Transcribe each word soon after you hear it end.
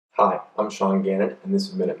Hi, I'm Sean Gannon, and this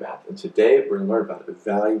is Minute Math. And today we're going to learn about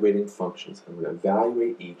evaluating functions, and we're going to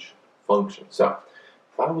evaluate each function. So,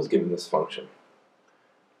 if I was given this function,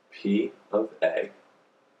 p of a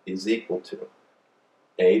is equal to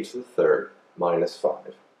a to the third minus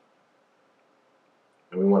 5,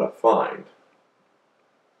 and we want to find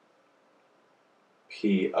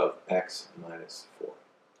p of x minus 4.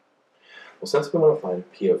 Well, since we want to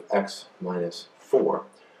find p of x minus 4,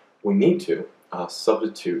 we need to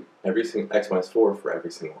substitute every single x minus 4 for every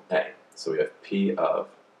single a. So we have p of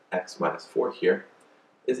x minus 4 here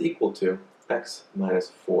is equal to x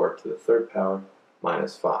minus 4 to the third power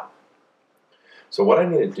minus 5. So what I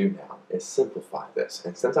need to do now is simplify this.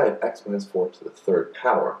 And since I have x minus 4 to the third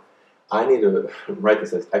power, I need to write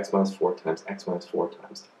this as x minus 4 times x minus 4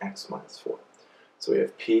 times x minus 4. So we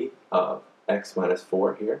have p of x minus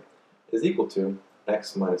 4 here is equal to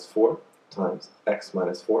x minus 4 times x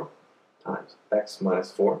minus 4 times x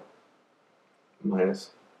minus 4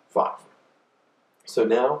 minus 5. So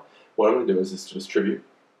now what I'm going to do is just to distribute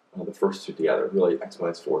the first two together, really x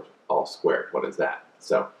minus 4 all squared. What is that?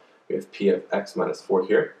 So we have p of x minus 4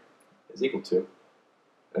 here is equal to,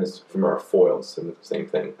 as from our FOILs, so the same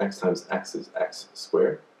thing, x times x is x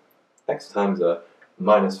squared. X times a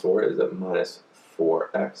minus 4 is a minus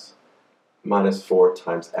 4x. Minus 4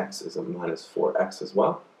 times x is a minus 4x as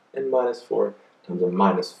well. And minus 4 times a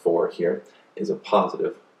minus 4 here is a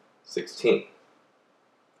positive 16.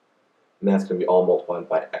 And that's going to be all multiplied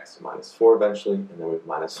by x minus 4 eventually, and then we have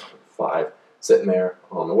minus 5 sitting there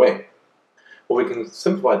on the way. Well, we can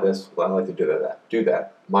simplify this. Well, I like to do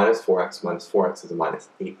that. Minus 4x is a minus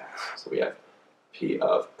 8x. So we have p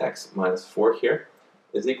of x minus 4 here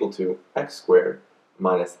is equal to x squared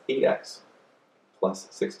minus 8x plus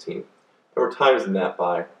 16. And we're timesing that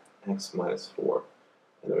by x minus 4,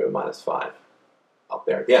 and then we have minus 5 up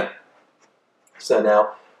there again. So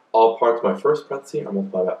now all parts of my first parenthesis are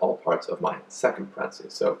multiplied by all parts of my second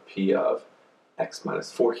parenthesis. So p of x minus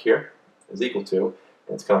 4 here is equal to,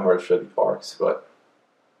 and it's kind of hard to show the arcs, but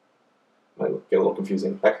it might get a little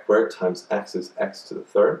confusing, x squared times x is x to the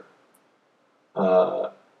third.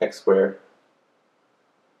 X squared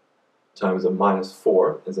times a minus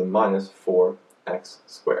 4 is a minus 4x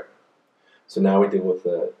squared. So now we deal with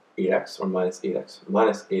the 8x, or minus 8x.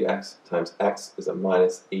 Minus 8x times x is a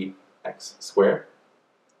minus 8x squared.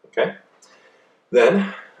 Okay?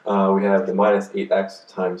 Then we have the minus 8x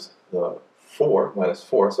times the 4, minus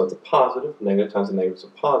 4, so it's a positive. Negative times a negative is a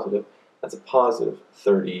positive. That's a positive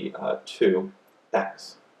 32x.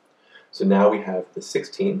 So now we have the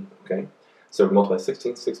 16, okay? So we multiply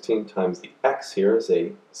 16 times the x here is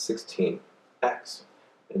a 16x.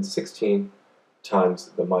 And 16 times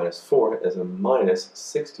the minus 4 is a minus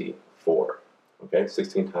 64. Okay,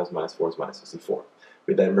 16 times minus 4 is minus 64.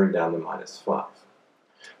 We then bring down the minus 5.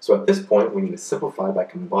 So at this point, we need to simplify by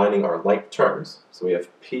combining our like terms. So we have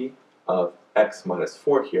p of x minus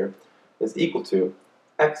 4 here is equal to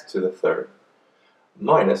x to the third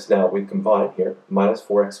minus, now we combine here, minus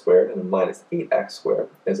 4x squared and a minus 8x squared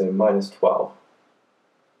is a minus 12x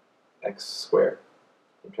squared.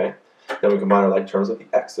 Okay, then we combine our like terms of the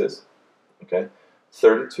x's. Okay,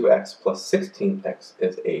 32x plus 16x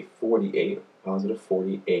is a 48, positive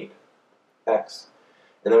 48x.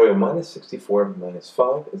 And then we have minus 64 minus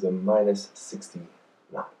 5 is a minus 69.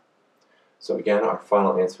 So again, our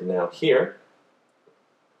final answer now here,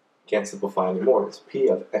 can't simplify anymore, it's p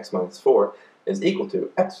of x minus 4 is equal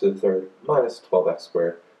to x to the third minus 12x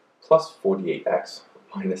squared plus 48x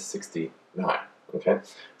minus 69. Okay,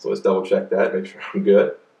 so let's double check that, make sure I'm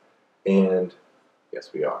good. And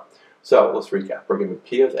yes, we are. So let's recap. We're given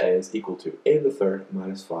p of a is equal to a to the third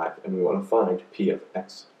minus 5, and we want to find p of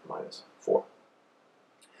x minus 4.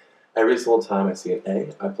 Every single time I see an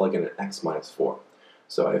a, I plug in an x minus 4.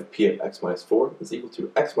 So I have p of x minus 4 is equal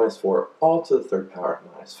to x minus 4 all to the third power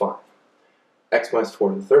minus 5. X minus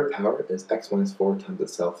 4 to the third power is x minus 4 times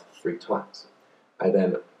itself 3 times. I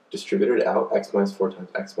then distributed out x minus 4 times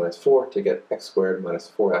x minus 4 to get x squared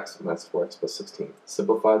minus 4x plus 16.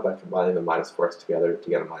 Simplified by combining the minus 4x together to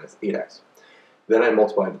get a minus 8x. Then I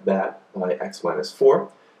multiplied that by x minus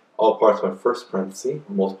 4. All parts of my first parenthesis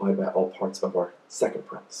were multiplied by all parts of our second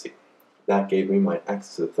parenthesis. That gave me my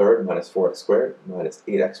x to the third minus 4x squared minus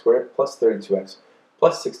 8x squared plus 32x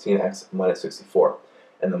plus 16x minus 64.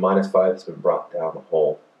 And the minus 5 has been brought down the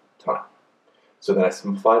whole time. So then I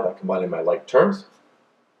simplified by combining my like terms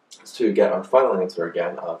to get our final answer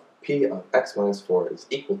again of p of x minus 4 is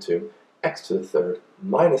equal to x to the third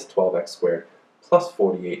minus 12x squared plus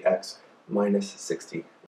 48x minus 69.